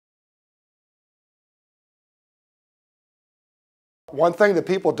One thing that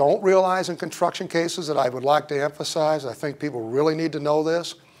people don't realize in construction cases that I would like to emphasize, I think people really need to know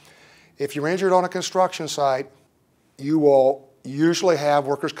this, if you're injured on a construction site, you will usually have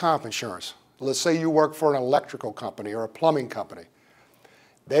workers' comp insurance. Let's say you work for an electrical company or a plumbing company.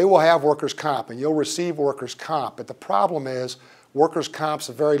 They will have workers' comp and you'll receive workers' comp, but the problem is workers' comp's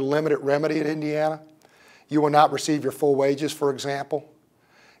a very limited remedy in Indiana. You will not receive your full wages, for example.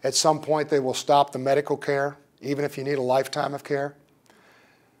 At some point they will stop the medical care, even if you need a lifetime of care.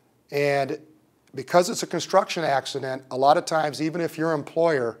 And because it's a construction accident, a lot of times even if your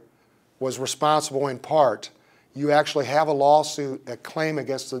employer was responsible in part, you actually have a lawsuit, a claim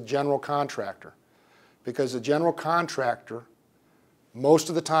against the general contractor. Because the general contractor, most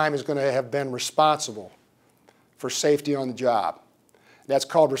of the time, is going to have been responsible for safety on the job. That's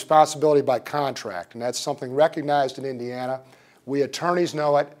called responsibility by contract, and that's something recognized in Indiana. We attorneys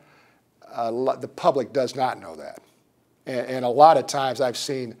know it. The public does not know that. And a lot of times I've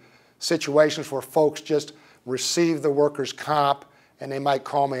seen situations where folks just receive the workers' comp and they might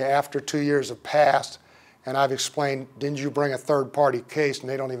call me after 2 years have passed and I've explained, didn't you bring a third-party case? And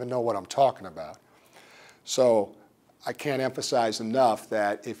they don't even know what I'm talking about. So I can't emphasize enough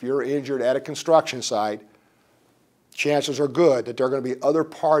that if you're injured at a construction site, chances are good that there are going to be other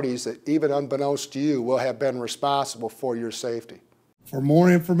parties that, even unbeknownst to you, will have been responsible for your safety. For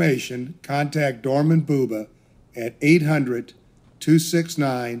more information, contact Doehrman Buba at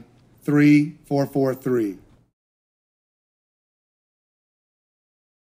 800-269-3443.